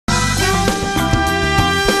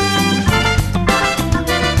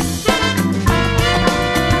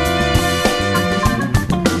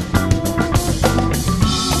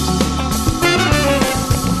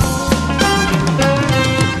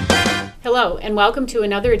Hello, and welcome to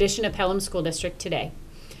another edition of Pelham School District Today.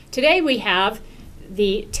 Today we have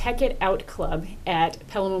the Tech It Out Club at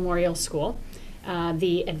Pelham Memorial School.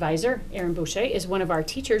 The advisor, Erin Boucher, is one of our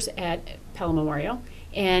teachers at Pelham Memorial,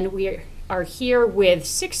 and we are here with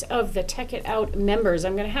 6 of the Tech It Out members.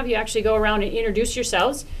 I'm going to have you actually go around and introduce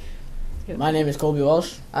yourselves. My name is Colby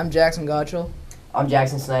Walsh. I'm Jackson Gottschall. I'm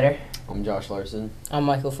Jackson Snyder. I'm Josh Larson. I'm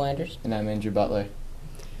Michael Flanders. And I'm Andrew Butler.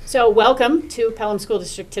 So welcome to Pelham School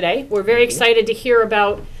District today. We're very excited to hear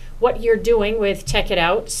about what you're doing with Tech It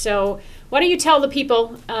Out. So why don't you tell the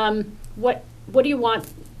people what do you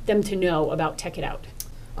want them to know about Tech It Out?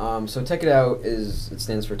 So Tech It Out it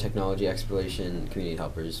stands for Technology Exploration Community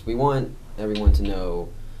Helpers. We want everyone to know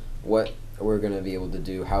what we're going to be able to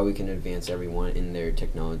do, how we can advance everyone in their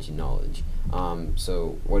technology knowledge.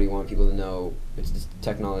 So what do you want people to know? It's just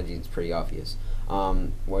technology, it's pretty obvious.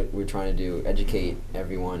 What we're trying to do, educate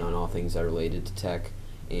everyone on all things that are related to tech,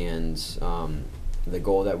 and the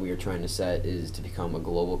goal that we are trying to set is to become a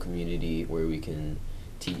global community where we can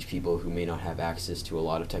teach people who may not have access to a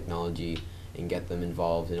lot of technology and get them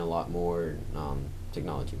involved in a lot more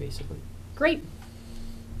technology, basically. Great.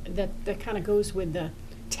 That kind of goes with the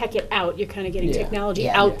Tech It Out. You're kind of getting technology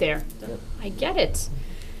out there. Yep. I get it.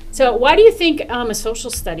 So why do you think a social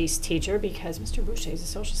studies teacher, because Mr. Boucher is a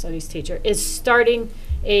social studies teacher, is starting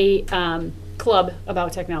a club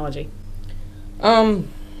about technology?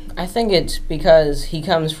 I think it's because he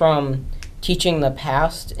comes from teaching the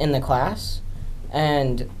past in the class,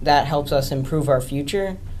 and that helps us improve our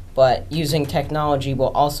future, but using technology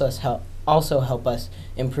will also help us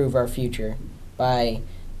improve our future by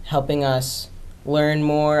helping us learn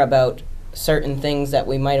more about certain things that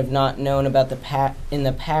we might have not known about in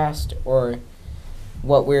the past, or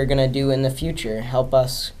what we're going to do in the future, help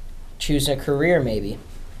us choose a career maybe.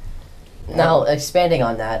 Now, expanding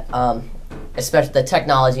on that, especially the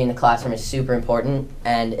technology in the classroom is super important,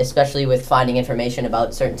 and especially with finding information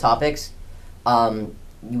about certain topics, we're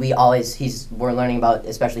learning about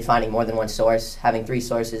especially finding more than one source, having 3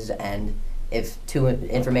 sources, and if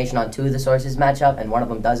information on 2 of the sources match up and one of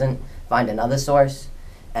them doesn't, find another source,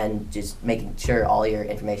 and just making sure all your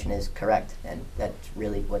information is correct, and that's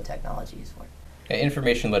really what technology is for.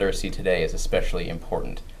 Information literacy today is especially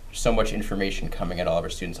important. There's so much information coming at all of our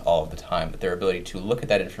students all of the time that their ability to look at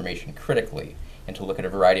that information critically and to look at a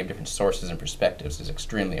variety of different sources and perspectives is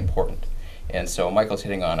extremely important. And so Michael's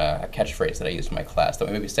hitting on a catchphrase that I used in my class, that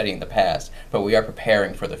we may be studying the past, but we are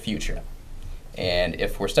preparing for the future. And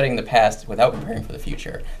if we're studying the past without preparing for the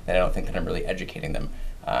future, then I don't think that I'm really educating them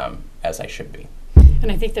as I should be.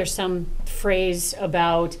 And I think there's some phrase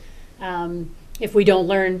about if we don't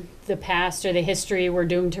learn the past or the history, we're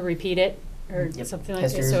doomed to repeat it, or something like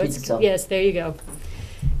History that. So repeats itself. yes, there you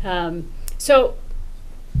go. So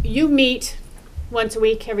you meet once a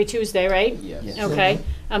week, every Tuesday, right? Yes. Okay.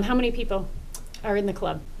 How many people are in the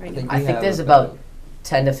club right now? I think there's about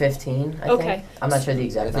 10 to 15, I Okay. think. I'm not sure the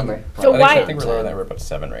exact number. So I think we're lower than that. We're about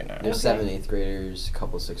 7 right now. There's Okay. 7 8th graders, a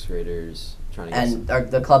couple 6th graders, trying to get And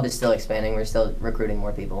the club is still expanding. We're still recruiting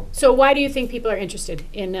more people. So why do you think people are interested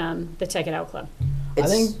in the Tech It Out Club?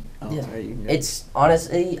 It's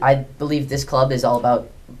honestly, I believe this club is all about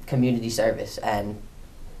community service and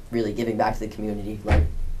really giving back to the community. Like,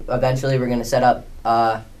 eventually we're going to set up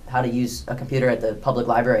how to use a computer at the public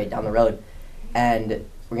library down the road, and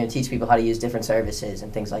we're going to teach people how to use different services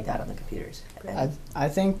and things like that on the computers. I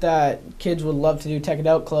think that kids would love to do Tech It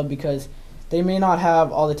Out Club because they may not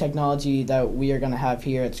have all the technology that we are going to have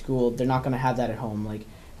here at school. They're not going to have that at home. Like,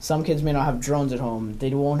 some kids may not have drones at home. They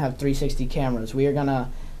won't have 360 cameras. We are going to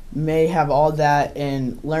may have all that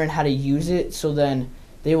and learn how to use it, so then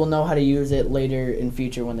they will know how to use it later in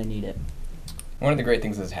future when they need it. One of the great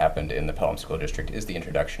things that's happened in the Pelham School District is the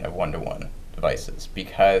introduction of one-to-one devices,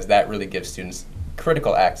 because that really gives students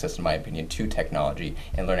critical access, in my opinion, to technology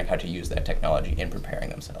and learning how to use that technology in preparing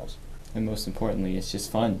themselves. And most importantly, it's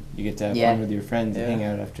just fun. You get to have fun with your friends and hang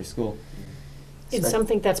out after school. It's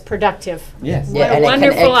something that's productive. Yes. What a and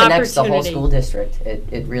wonderful it connects the whole opportunity. school district.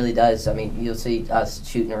 It really does. I mean, you'll see us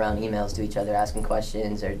shooting around emails to each other, asking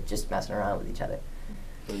questions, or just messing around with each other.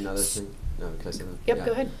 Another thing. No, can I say that? Yep, Yeah.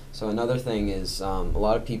 go ahead. So another thing is a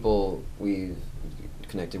lot of people we've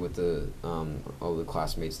connected with all the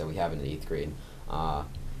classmates that we have in the 8th grade,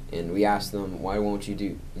 and we asked them, why won't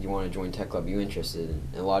you want to join tech club? Are you interested?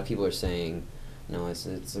 And a lot of people are saying, no, it's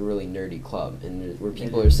a really nerdy club, and where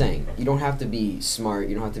people are saying you don't have to be smart,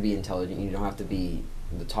 you don't have to be intelligent, you don't have to be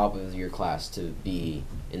the top of your class to be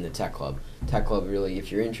in the tech club. Tech club, really,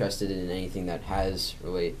 if you're interested in anything that has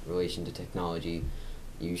relation to technology,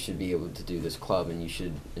 you should be able to do this club, and you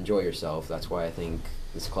should enjoy yourself. That's why I think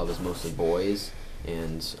this club is mostly boys,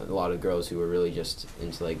 and a lot of girls who are really just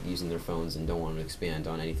into like using their phones and don't want to expand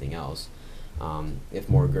on anything else. If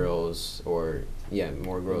more girls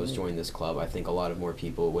join this club, I think a lot of more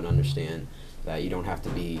people would understand that you don't have to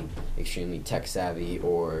be extremely tech savvy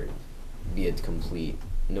or be a complete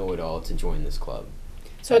know-it-all to join this club.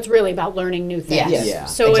 So it's really about learning new things. Yes. Yeah.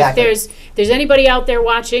 So Exactly. if there's anybody out there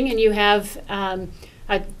watching and you have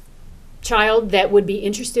a child that would be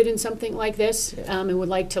interested in something like this and would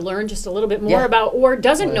like to learn just a little bit more Yeah. about, or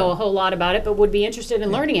doesn't know a whole lot about it, but would be interested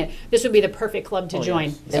in learning it, this would be the perfect club to join.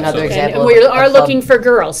 Yes. Another Absolutely. example. And we of a are club- looking for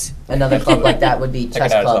girls. Another club like that would be Check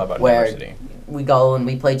chess it out, it's all club, about where diversity. we go and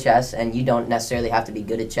we play chess, and you don't necessarily have to be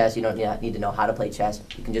good at chess. You don't need to know how to play chess.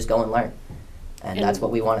 You can just go and learn, and that's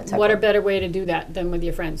what we want at Tech What a Club. better way to do that than with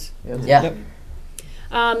your friends. Yeah.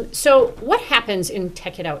 So what happens in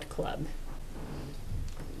Tech It Out Club?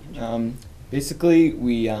 Basically,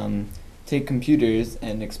 we take computers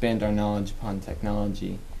and expand our knowledge upon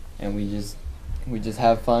technology, and we just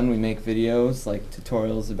have fun. We make videos, like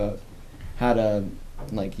tutorials about how to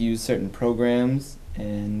like use certain programs,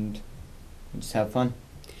 and we just have fun.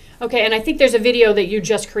 Okay, and I think there's a video that you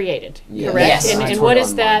just created, Yeah. correct? Yes. And That's what what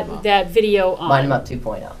is on that Mind Up. that video on? Mind 'em Up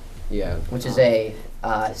 2.0, Yeah. which is a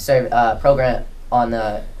program on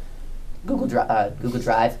the Google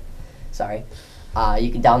Drive. Sorry.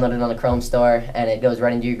 You can download it on the Chrome store, and it goes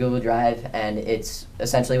right into your Google Drive. And it's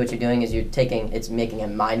essentially what you're doing is it's making a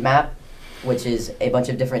mind map, which is a bunch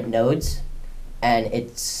of different nodes, and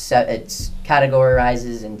it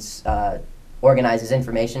categorizes and organizes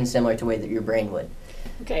information similar to the way that your brain would.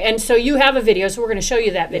 Okay, and so you have a video, so we're going to show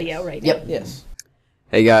you that video right now. Yep. Yes.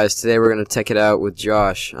 Hey guys, today we're going to tech it out with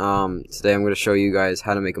Josh. Today I'm going to show you guys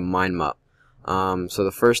how to make a mind map. So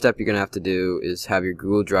the first step you're going to have to do is have your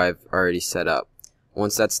Google Drive already set up.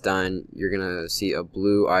 Once that's done, you're going to see a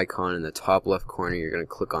blue icon in the top left corner. You're going to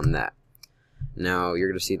click on that. Now you're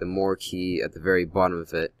going to see the More key at the very bottom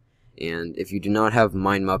of it. And if you do not have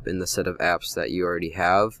Mind Map in the set of apps that you already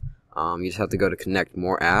have, you just have to go to Connect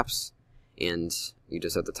More Apps, and you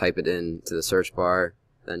just have to type it in to the search bar.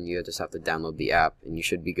 Then you just have to download the app, and you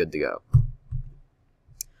should be good to go.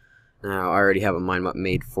 Now I already have a mind map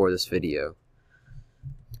made for this video.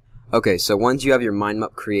 Okay, so once you have your mind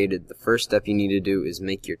map created, the first step you need to do is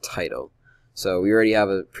make your title. So we already have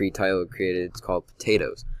a pre-title created. It's called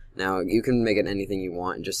Potatoes. Now you can make it anything you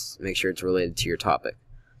want, and just make sure it's related to your topic.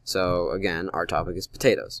 So again, our topic is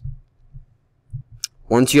potatoes.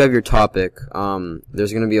 Once you have your topic,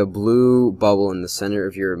 there's going to be a blue bubble in the center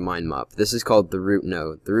of your mind map. This is called the root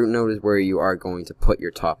node. The root node is where you are going to put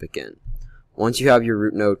your topic in. Once you have your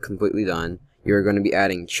root node completely done, you're going to be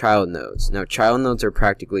adding child nodes. Now, child nodes are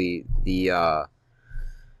practically the, how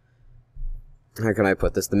can I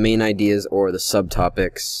put this, the main ideas or the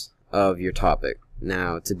subtopics of your topic.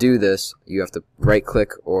 Now, to do this, you have to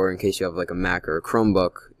right-click, or in case you have like a Mac or a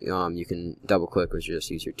Chromebook, you can double-click, which you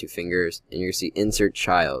just use your two fingers, and you're going to see Insert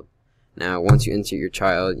Child. Now, once you insert your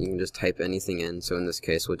child, you can just type anything in. So in this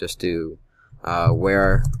case, we'll just do,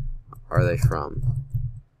 where are they from?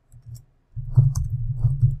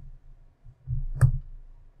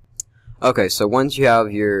 Okay, so once you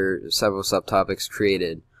have your several subtopics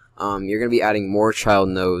created, you're going to be adding more child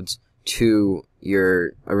nodes to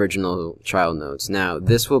your original child nodes. Now,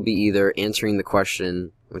 this will be either answering the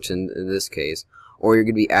question, which in this case, or you're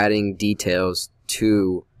going to be adding details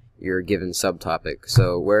to your given subtopic.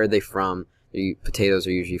 So, where are they from? The potatoes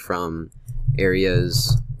are usually from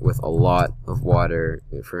areas with a lot of water,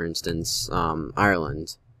 for instance,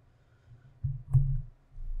 Ireland.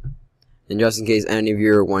 And just in case any of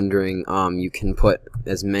you are wondering, you can put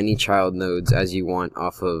as many child nodes as you want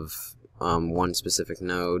off of one specific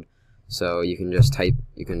node. So you can just type,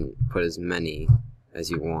 you can put as many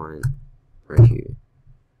as you want right here.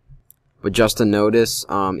 But just to notice,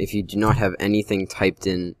 if you do not have anything typed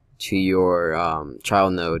in to your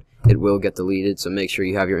child node, it will get deleted. So make sure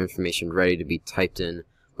you have your information ready to be typed in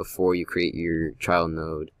before you create your child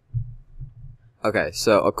node. Okay,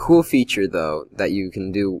 so a cool feature though that you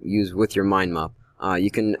can use with your mind map,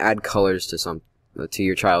 you can add colors to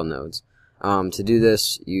your child nodes. To do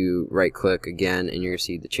this, you right click again and you're going to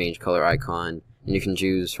see the change color icon, and you can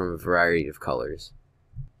choose from a variety of colors.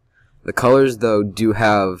 The colors though do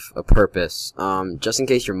have a purpose. Just in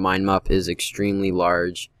case your mind map is extremely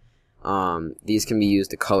large, these can be used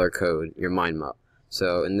to color code your mind map.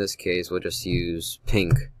 So in this case, we'll just use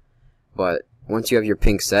pink. But once you have your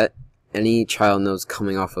pink set, any child nodes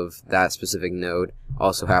coming off of that specific node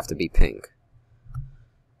also have to be pink.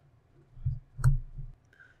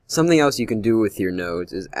 Something else you can do with your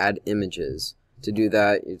nodes is add images. To do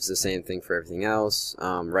that, it's the same thing for everything else.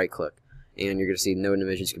 Right click. and you're going to see node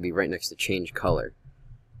images could be right next to change color.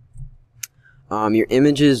 Your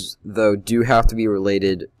images, though, do have to be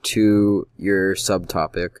related to your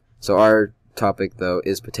subtopic. So our topic, though,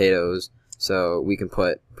 is potatoes, so we can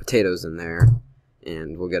put potatoes in there,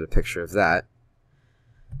 and we'll get a picture of that.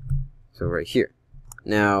 So right here.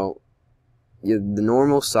 Now, the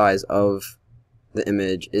normal size of the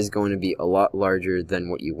image is going to be a lot larger than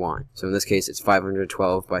what you want. So in this case, it's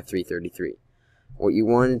 512 by 333. What you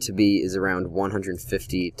want it to be is around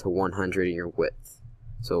 150 to 100 in your width.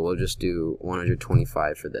 So we'll just do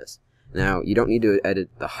 125 for this. Now, you don't need to edit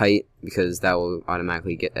the height because that will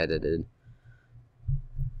automatically get edited.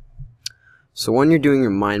 So when you're doing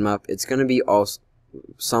your mind map, it's going to be also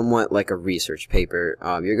somewhat like a research paper.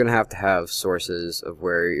 You're going to have sources of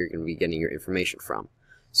where you're going to be getting your information from.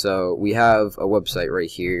 So we have a website right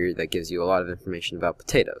here that gives you a lot of information about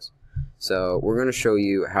potatoes. So we're going to show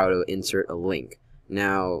you how to insert a link.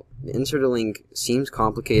 Now, insert a link seems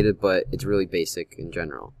complicated, but it's really basic in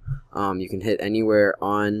general. You can hit anywhere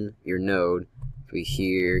on your node,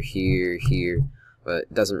 here, here, here, but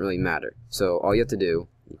it doesn't really matter. So all you have to do,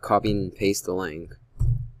 you copy and paste the link.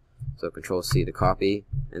 So Control-C to copy,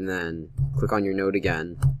 and then click on your node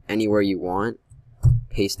again, anywhere you want,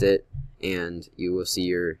 paste it, and you will see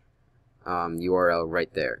your URL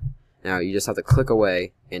right there. Now you just have to click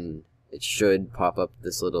away, and it should pop up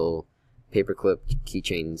this little paperclip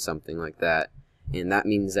keychain, something like that, and that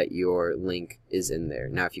means that your link is in there.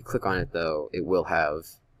 Now if you click on it, though, it will have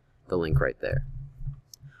the link right there.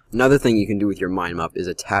 Another thing you can do with your mind map is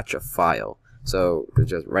attach a file. So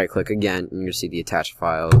just right click again, and you'll see the attached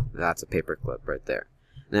file. That's a paperclip right there.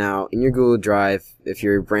 Now in your Google Drive, if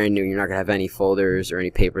you're brand new, you're not going to have any folders or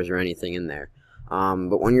any papers or anything in there.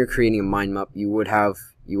 But when you're creating a mind map, you would have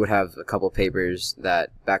a couple papers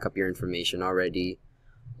that back up your information already.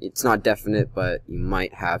 It's not definite, but you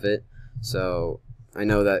might have it. So I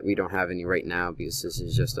know that we don't have any right now because this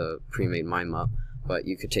is just a pre-made mind map, but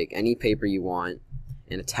you could take any paper you want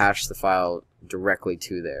and attach the file directly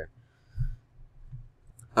to there.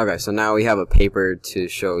 Okay, so now we have a paper to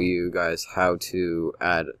show you guys how to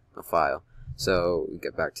add a file. So we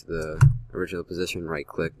get back to the original position, right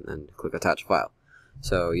click, and click attach file.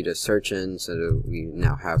 So you just search in, so we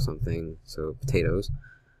now have something. So potatoes,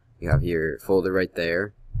 you have your folder right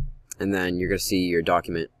there, and then you're going to see your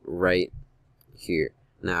document right here.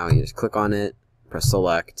 Now you just click on it, press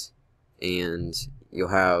select, and you'll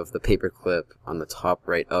have the paperclip on the top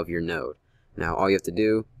right of your node. Now all you have to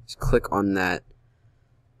do is click on that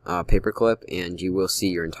paperclip, and you will see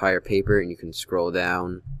your entire paper, and you can scroll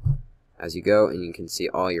down as you go, and you can see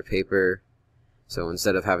all your paper. So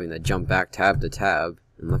instead of having to jump back tab to tab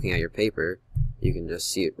and looking at your paper, you can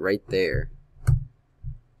just see it right there.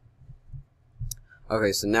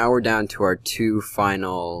 Okay, so now we're down to our two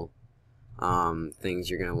final things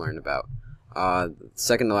you're going to learn about. The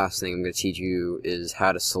second to last thing I'm going to teach you is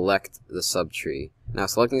how to select the subtree. Now,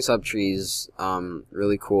 selecting subtree is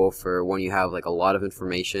really cool for when you have like a lot of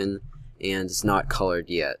information and it's not colored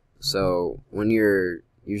yet. So when you're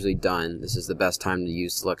usually done, this is the best time to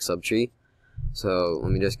use select subtree. So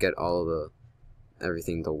let me just get all of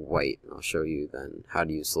everything to white. I'll show you then how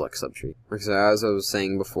to use select subtree. Okay, so as I was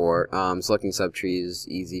saying before, selecting subtree is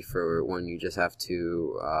easy for when you just have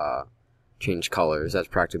to change colors. That's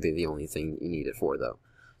practically the only thing you need it for, though.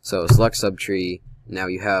 So select subtree. Now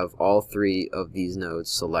you have all three of these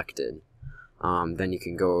nodes selected. Then you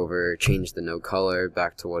can go over, change the node color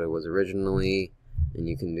back to what it was originally, and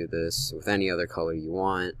you can do this with any other color you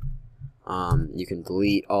want. You can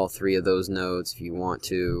delete all three of those nodes if you want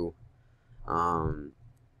to. And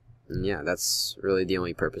yeah, that's really the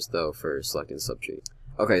only purpose, though, for selecting subtree.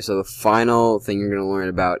 Okay, so the final thing you're going to learn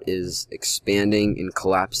about is expanding and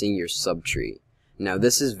collapsing your subtree. Now,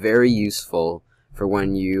 this is very useful for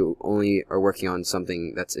when you only are working on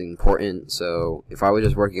something that's important. So if I was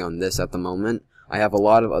just working on this at the moment, I have a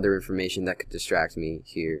lot of other information that could distract me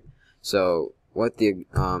here. So what the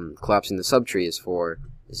collapsing the subtree is for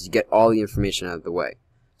is to get all the information out of the way.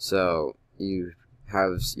 So you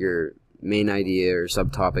have your main idea or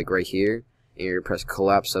subtopic right here, and you press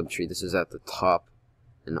collapse subtree. This is at the top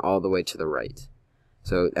and all the way to the right.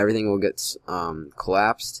 So everything will get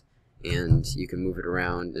collapsed, and you can move it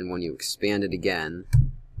around, and when you expand it again,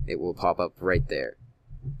 it will pop up right there.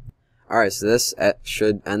 Alright, so this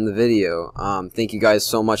should end the video. Thank you guys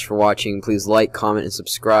so much for watching. Please like, comment, and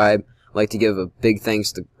subscribe. I'd like to give a big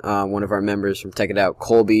thanks to one of our members from Tech It Out,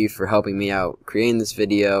 Colby, for helping me out creating this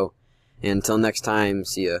video. And until next time,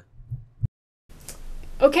 see ya.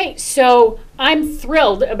 Okay, so I'm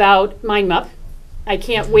thrilled about MindMup. I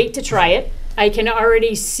can't wait to try it. I can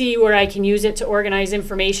already see where I can use it to organize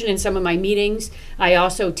information in some of my meetings. I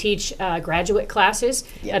also teach graduate classes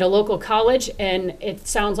at a local college, and it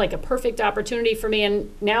sounds like a perfect opportunity for me.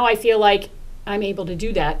 And now I feel like I'm able to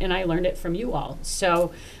do that, and I learned it from you all.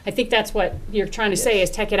 So I think that's what you're trying to say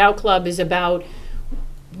is Tech It Out Club is about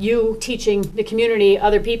you teaching the community,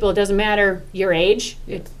 other people. It doesn't matter your age.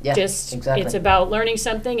 It's about learning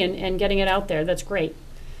something and getting it out there. That's great.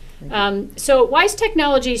 So why is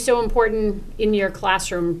technology so important in your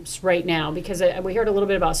classrooms right now? Because we heard a little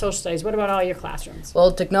bit about social studies. What about all your classrooms?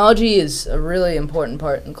 Well, technology is a really important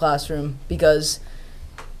part in the classroom because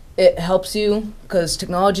it helps you, because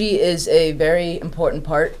technology is a very important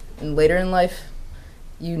part and later in life.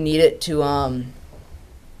 You need it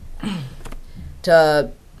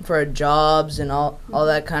for jobs and all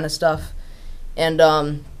that kind of stuff.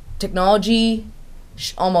 And technology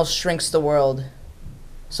almost shrinks the world,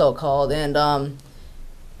 so-called, and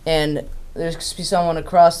there's could be someone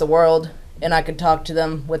across the world, and I could talk to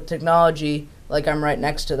them with technology like I'm right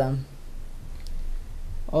next to them.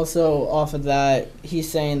 Also, off of that, he's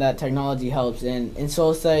saying that technology helps. In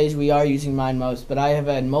social studies, we are using mind maps, but I have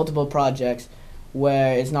had multiple projects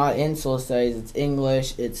where it's not in social studies, it's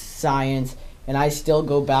English, it's science, and I still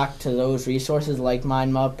go back to those resources like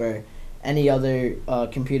MindMap or any other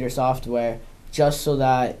computer software just so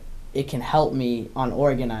that it can help me on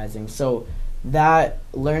organizing. So that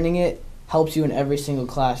learning it helps you in every single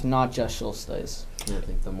class, not just social studies. And I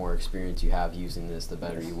think the more experience you have using this, the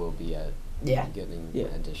better you will be at getting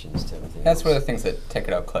additions to everything That's else. one of the things that Tech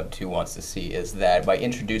It Out Club 2 wants to see is that by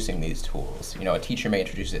introducing these tools, a teacher may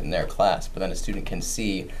introduce it in their class, but then a student can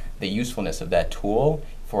see the usefulness of that tool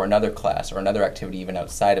for another class or another activity even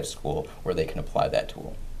outside of school where they can apply that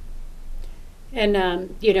tool. And,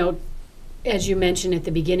 as you mentioned at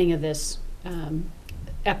the beginning of this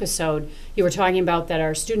episode, you were talking about that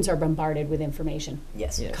our students are bombarded with information.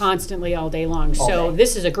 Yes. Constantly all day long. All So day.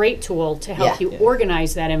 this is a great tool to help you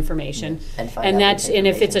organize that information. And find And out what if it's a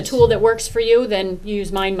information is. tool that works for you, then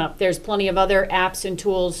use MindMap. There's plenty of other apps and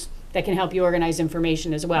tools that can help you organize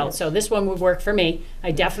information as well. So this one would work for me.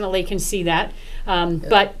 I definitely can see that.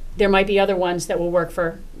 But there might be other ones that will work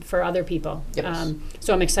for other people. Yep.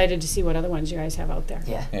 So I'm excited to see what other ones you guys have out there.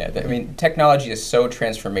 Yeah, technology is so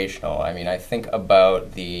transformational. I think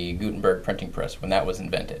about the Gutenberg printing press when that was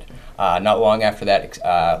invented. Not long after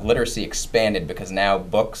that, literacy expanded because now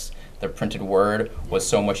books, the printed word, was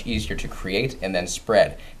so much easier to create and then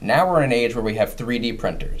spread. Now we're in an age where we have 3D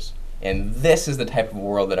printers. And this is the type of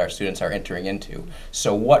world that our students are entering into.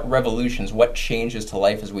 So what revolutions, what changes to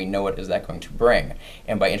life as we know it is that going to bring?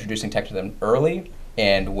 And by introducing tech to them early,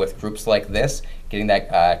 and with groups like this, getting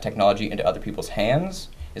that technology into other people's hands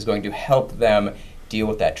is going to help them deal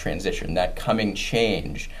with that transition, that coming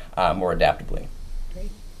change more adaptably. Great.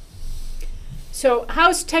 So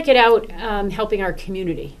how's Tech It Out helping our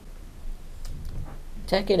community?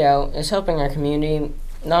 Tech It Out is helping our community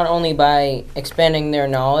not only by expanding their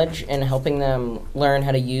knowledge and helping them learn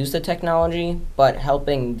how to use the technology, but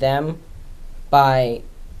helping them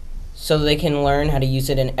so they can learn how to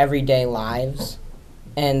use it in everyday lives,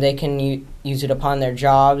 and they can use it upon their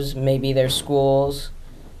jobs, maybe their schools,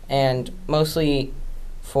 and mostly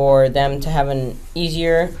for them to have an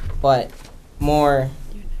easier but more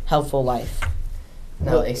helpful life.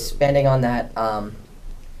 Now, expanding on that,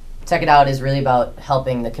 Tech It Out is really about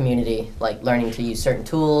helping the community, like learning to use certain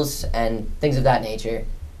tools and things of that nature.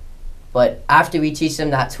 But after we teach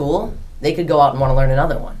them that tool, they could go out and want to learn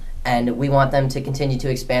another one. And we want them to continue to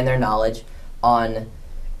expand their knowledge on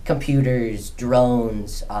computers,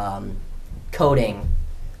 drones, coding,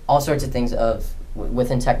 all sorts of things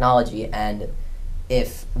within technology. And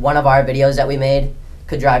if one of our videos that we made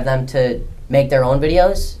could drive them to make their own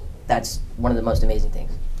videos, that's one of the most amazing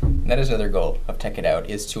things. And that is another goal of Tech It Out,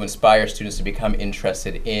 is to inspire students to become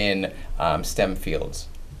interested in STEM fields.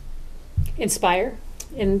 Inspire.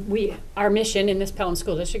 And our mission in this Pelham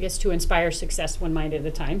School District is to inspire success one mind at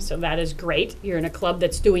a time. So that is great. You're in a club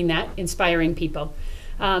that's doing that, inspiring people.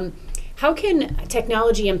 How can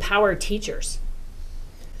technology empower teachers?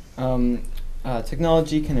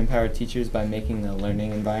 Technology can empower teachers by making the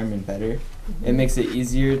learning environment better. It makes it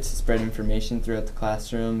easier to spread information throughout the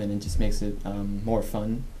classroom, and it just makes it more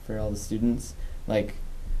fun for all the students. Like,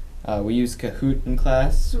 we use Kahoot in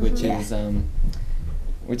class, which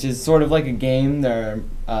is sort of like a game.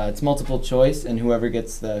 It's multiple choice, and whoever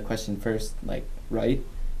gets the question first, right,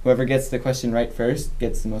 whoever gets the question right first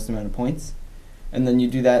gets the most amount of points. And then you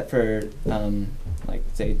do that for,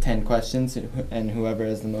 say 10 questions, and whoever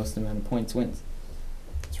has the most amount of points wins.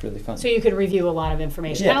 It's really fun. So you could review a lot of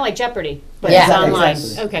information, Yeah. kind of like Jeopardy, but Yeah, it's online.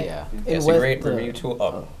 exactly. Okay. Yeah. It's a great review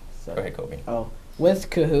tool. Go ahead, Kobe. Oh, with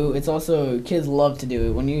Kahoot, it's also kids love to do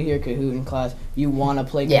it. When you hear Kahoot in class, you want to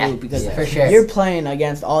play Yeah, Kahoot because for sure. you're playing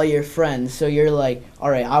against all your friends. So you're like,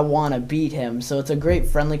 all right, I want to beat him. So it's a great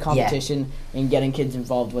friendly competition in getting kids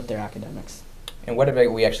involved with their academics. And what did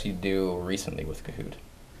we actually do recently with Kahoot?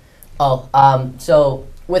 So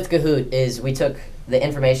with Kahoot is we took the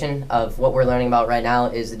information of what we're learning about right now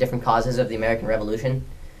is the different causes of the American Revolution.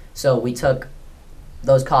 So we took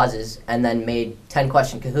those causes and then made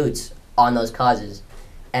 10-question Kahoots on those causes.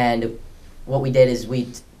 And what we did is we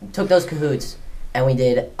took those Kahoots and we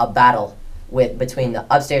did a battle between the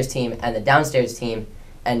upstairs team and the downstairs team,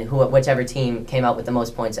 and whichever team came out with the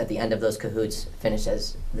most points at the end of those Kahoots finished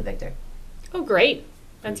as the victor. Oh, great.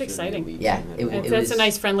 That's Pretty sure the exciting. elite Yeah, team had it won. was- That's a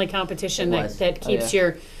nice friendly competition It was. that keeps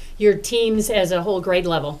yeah. your teams as a whole grade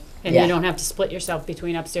level, and Yeah. you don't have to split yourself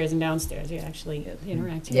between upstairs and downstairs. You actually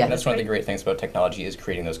interact. Yeah. And that's one of the great things about technology is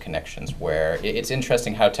creating those connections where it's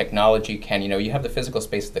interesting how technology can, you have the physical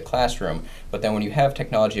space of the classroom, but then when you have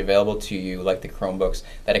technology available to you, like the Chromebooks,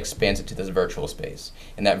 that expands it to this virtual space.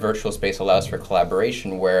 And that virtual space allows for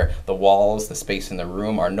collaboration where the walls, the space in the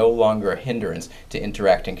room are no longer a hindrance to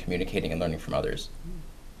interacting, communicating, and learning from others.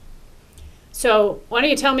 So why don't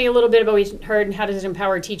you tell me a little bit about what we heard and how does it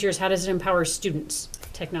empower teachers? How does it empower students?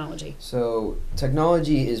 Technology. So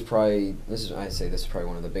technology is probably I'd say this is probably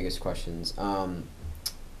one of the biggest questions.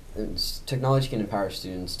 Technology can empower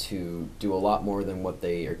students to do a lot more than what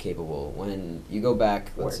they are capable. When you go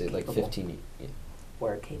back, let's say like capable. 15, yeah,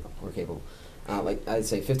 We're capable. we're capable. Like I'd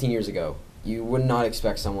say 15 years ago, you would not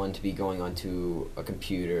expect someone to be going onto a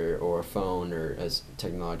computer or a phone or a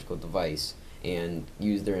technological device and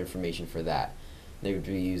use their information for that. They would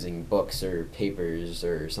be using books or papers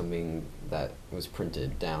or something that was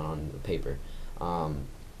printed down on the paper.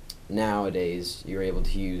 Nowadays, you're able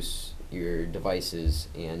to use your devices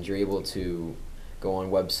and you're able to go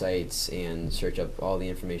on websites and search up all the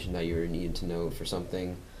information that you need to know for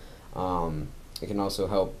something. It can also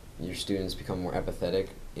help your students become more empathetic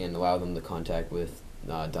and allow them to contact with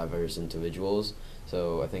diverse individuals.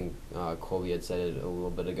 So I think Colby had said it a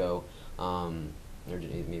little bit ago, or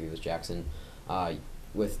maybe it was Jackson.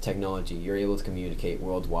 With technology, you're able to communicate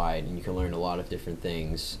worldwide, and you can learn a lot of different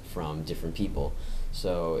things from different people.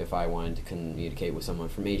 So if I wanted to communicate with someone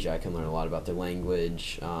from Asia, I can learn a lot about their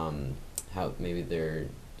language, how maybe their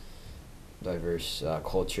diverse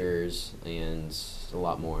cultures, and a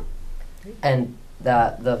lot more. And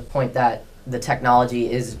the point that the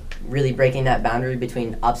technology is really breaking that boundary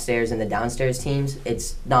between upstairs and the downstairs teams.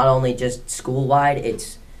 It's not only just school-wide,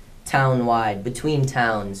 it's town-wide, between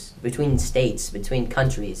towns, between states, between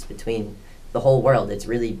countries, between the whole world. It's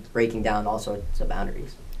really breaking down all sorts of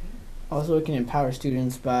boundaries. Also, it can empower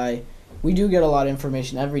students by, we do get a lot of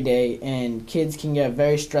information every day, and kids can get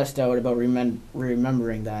very stressed out about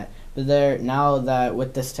remembering that. But now that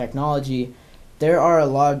with this technology, there are a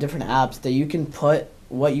lot of different apps that you can put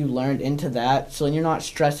what you learned into that, so you're not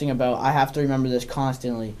stressing about, I have to remember this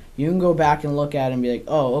constantly. You can go back and look at it and be like,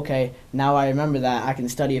 oh, okay, now I remember that, I can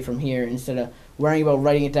study it from here, instead of worrying about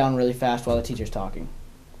writing it down really fast while the teacher's talking.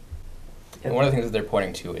 And one of the things that they're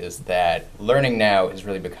pointing to is that learning now has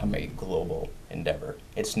really become a global endeavor.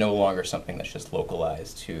 It's no longer something that's just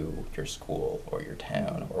localized to your school or your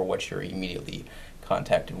town or what you're immediately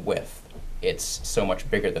contacted with. It's so much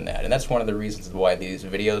bigger than that. And that's one of the reasons why these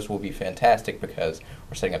videos will be fantastic, because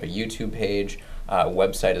we're setting up a YouTube page,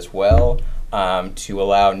 website as well, to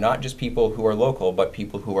allow not just people who are local, but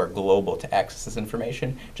people who are global to access this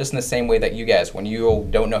information, just in the same way that you guys, when you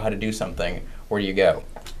don't know how to do something, where do you go?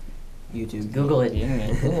 YouTube. Google it.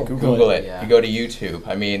 Google it. Yeah. You go to YouTube.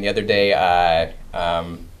 I mean, the other day,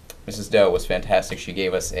 Mrs. Doe was fantastic. She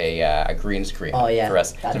gave us a green screen Oh, yeah. for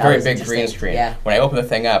us. That It's a very was big green interesting. screen. Yeah. When I opened the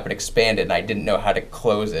thing up, it expanded, and I didn't know how to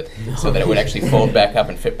close it so that it would actually fold back up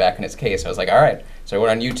and fit back in its case. I was like, all right. So I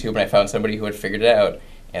went on YouTube, and I found somebody who had figured it out,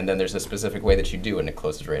 and then there's a specific way that you do it, and it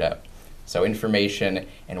closes right up. So information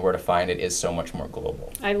and where to find it is so much more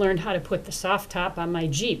global. I learned how to put the soft top on my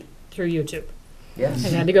Jeep through YouTube. Yeah. I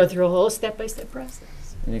had to go through a whole step-by-step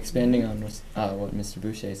process. And expanding on what Mr.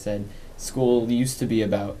 Boucher said, school used to be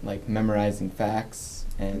about like memorizing facts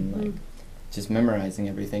and like just memorizing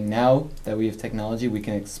everything. Now that we have technology, we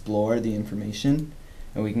can explore the information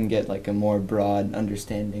and we can get like a more broad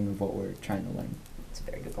understanding of what we're trying to learn. It's a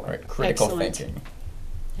very good All point. right, critical Excellent. thinking.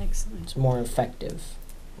 Excellent. It's more effective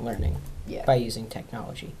learning Yeah. by using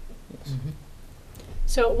technology. Yes.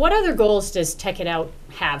 So what other goals does Tech It Out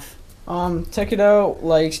have? Tech It Out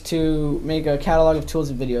likes to make a catalog of tools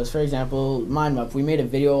and videos. For example, MindMap. We made a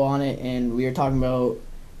video on it, and we were talking about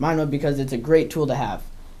MindMap because it's a great tool to have.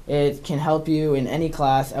 It can help you in any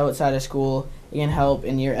class outside of school. It can help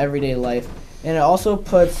in your everyday life. And it also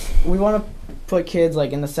we want to put kids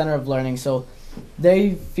like in the center of learning, so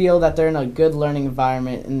they feel that they're in a good learning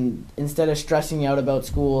environment, and instead of stressing out about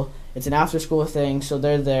school, it's an after school thing, so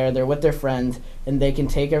they're with their friends, and they can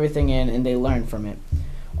take everything in and they learn from it.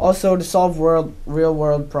 Also, to solve real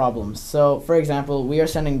world problems. So, for example, we are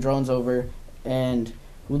sending drones over, and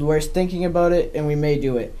we're thinking about it, and we may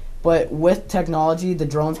do it. But with technology, the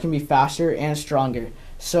drones can be faster and stronger.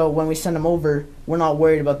 So when we send them over, we're not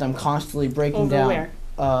worried about them constantly breaking Over down.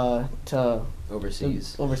 where? To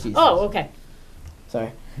Overseas. overseas. Oh, okay.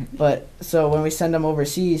 Sorry. But so when we send them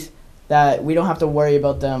overseas, that we don't have to worry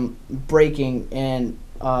about them breaking and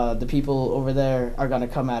the people over there are going to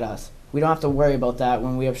come at us. We don't have to worry about that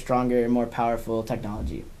when we have stronger and more powerful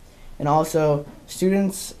technology. And also,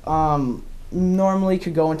 students normally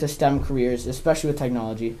could go into STEM careers, especially with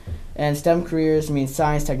technology. And STEM careers mean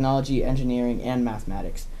science, technology, engineering, and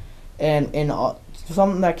mathematics. And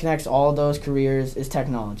something that connects all of those careers is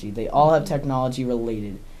technology. They all have technology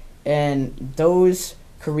related. And those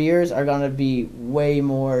careers are going to be way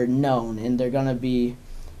more known, and they're going to be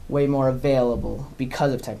way more available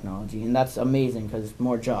because of technology. And that's amazing because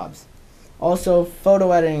more jobs. Also,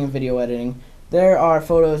 photo editing and video editing. There are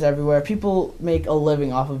photos everywhere. People make a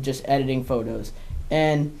living off of just editing photos.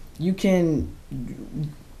 And you can,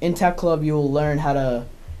 in Tech Club, you will learn how to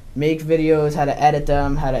make videos, how to edit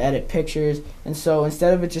them, how to edit pictures. And so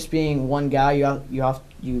instead of it just being one guy,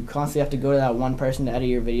 you constantly have to go to that one person to edit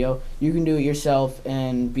your video. You can do it yourself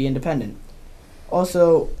and be independent.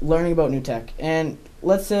 Also, learning about new tech. And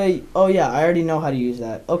let's say, oh yeah, I already know how to use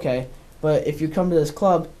that. Okay. But if you come to this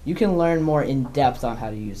club, you can learn more in depth on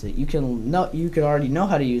how to use it. You can already know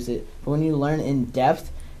how to use it, but when you learn in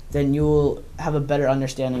depth, then you'll have a better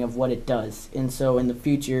understanding of what it does. And so in the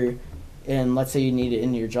future, and let's say you need it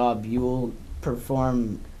in your job, you will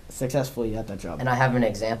perform successfully at that job. And I have an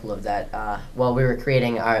example of that. While we were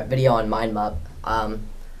creating our video on MindMap,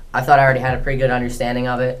 I thought I already had a pretty good understanding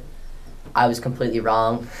of it. I was completely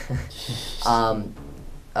wrong.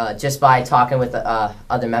 Just by talking with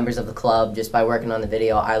other members of the club, just by working on the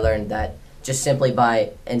video, I learned that just simply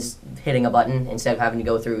by hitting a button, instead of having to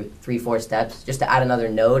go through 3-4 steps, just to add another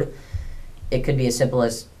node, it could be as simple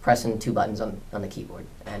as pressing 2 buttons on the keyboard.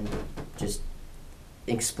 And just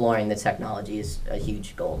exploring the technology is a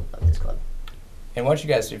huge goal of this club. And why don't you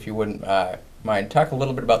guys, if you wouldn't mind, talk a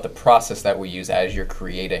little bit about the process that we use as you're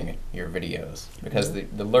creating your videos, because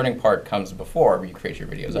the learning part comes before you create your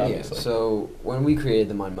videos, obviously. Yeah, so when we created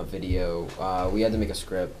the MindMap video, we had to make a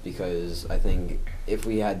script because I think if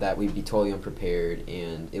we had that, we'd be totally unprepared,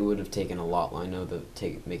 and it would have taken a lot longer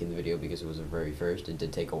to making the video because it was the very first. It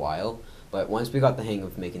did take a while, but once we got the hang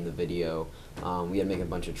of making the video, we had to make a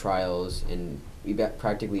bunch of trials, and we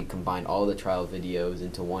practically combined all the trial videos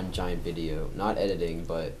into one giant video, not editing,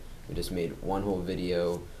 but we just made one whole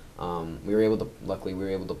video. Luckily we were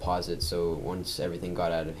able to pause it, so once everything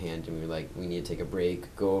got out of hand and we were like, we need to take a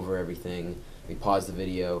break, go over everything, we paused the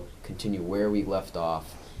video, continue where we left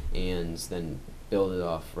off, and then build it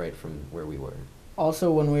off right from where we were.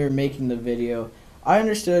 Also, when we were making the video, I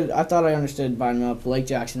thought I understood MindMap, Lake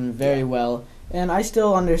Jackson, very well, and I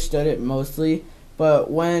still understood it mostly,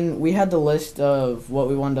 but when we had the list of what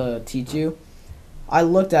we wanted to teach you, I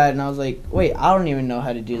looked at it and I was like, wait, I don't even know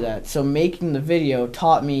how to do that. So making the video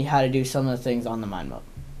taught me how to do some of the things on the MindMap.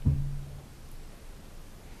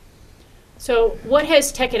 So what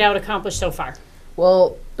has Tech It Out accomplished so far?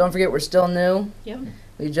 Well, don't forget we're still new. Yeah.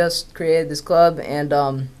 We just created this club,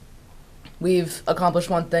 and we've accomplished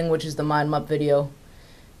one thing, which is the MindMap video,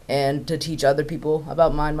 and to teach other people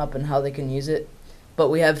about MindMap and how they can use it. But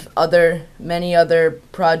we have many other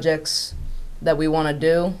projects that we want to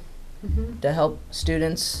do to help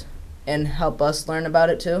students and help us learn about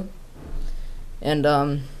it too. And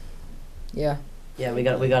yeah. Yeah, we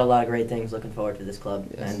got a lot of great things looking forward to this club,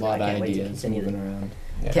 There's and a lot I of can't wait to ideas continue moving around.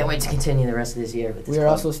 Yeah. Can't wait to continue the rest of this year with this We are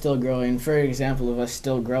club. also still growing. For example of us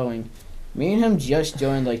still growing, me and him just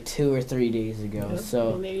joined like 2 or 3 days ago. Well,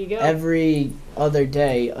 So there you go. every other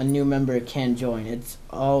day a new member can join.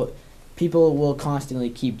 People will constantly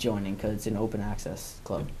keep joining because it's an open access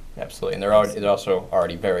club. Absolutely, and they're also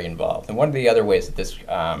already very involved. And one of the other ways that this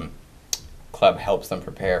club helps them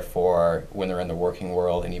prepare for when they're in the working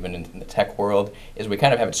world and even in the tech world is we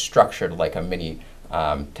kind of have it structured like a mini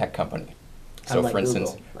tech company. So Like for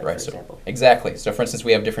instance, Google, like, right? for So example. exactly. So for instance,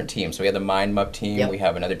 we have different teams. So we have the MindMap team. Yep. We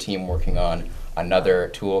have another team working on another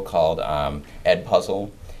tool called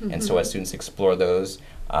Edpuzzle. And so as students explore those,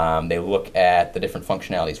 they look at the different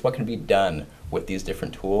functionalities. What can be done with these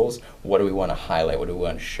different tools, what do we want to highlight, what do we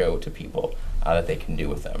want to show to people that they can do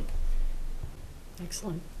with them.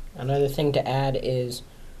 Excellent. Another thing to add is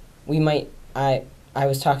I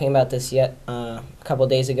was talking about this a couple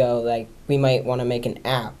days ago, like we might want to make an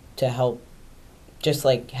app to help just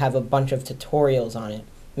like have a bunch of tutorials on it.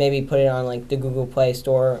 Maybe put it on like the Google Play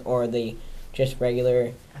Store or the just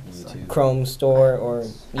regular YouTube. Chrome Store or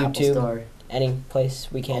Apple YouTube, Store, any place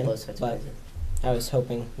we all can. those sorts of But places. I was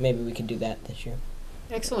hoping maybe we could do that this year.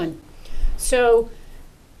 Excellent. So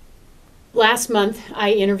last month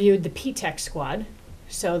I interviewed the P-Tech squad.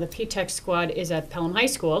 So the P-Tech squad is at Pelham High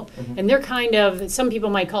School, and they're kind of, some people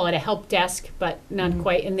might call it a help desk, but not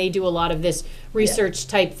quite, and they do a lot of this research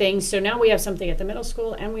type things. So now we have something at the middle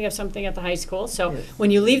school and we have something at the high school. So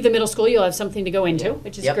when you leave the middle school, you'll have something to go into,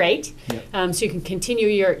 which is Yep. great. Yep. So you can continue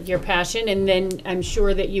your passion, and then I'm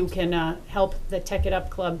sure that you can help the Tech It Up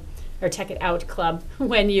Club, or Tech It Out Club,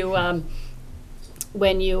 when you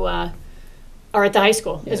are at the high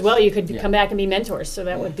school as Yes. well. You could Yeah. come back and be mentors, so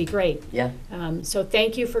that would be great. Yeah. So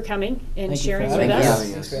thank you for coming and Thank you for sharing with having us. us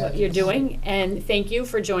Thanks for what having you're us. doing, and thank you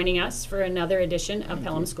for joining us for another edition of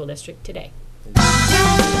Pelham School District Today. Thank you.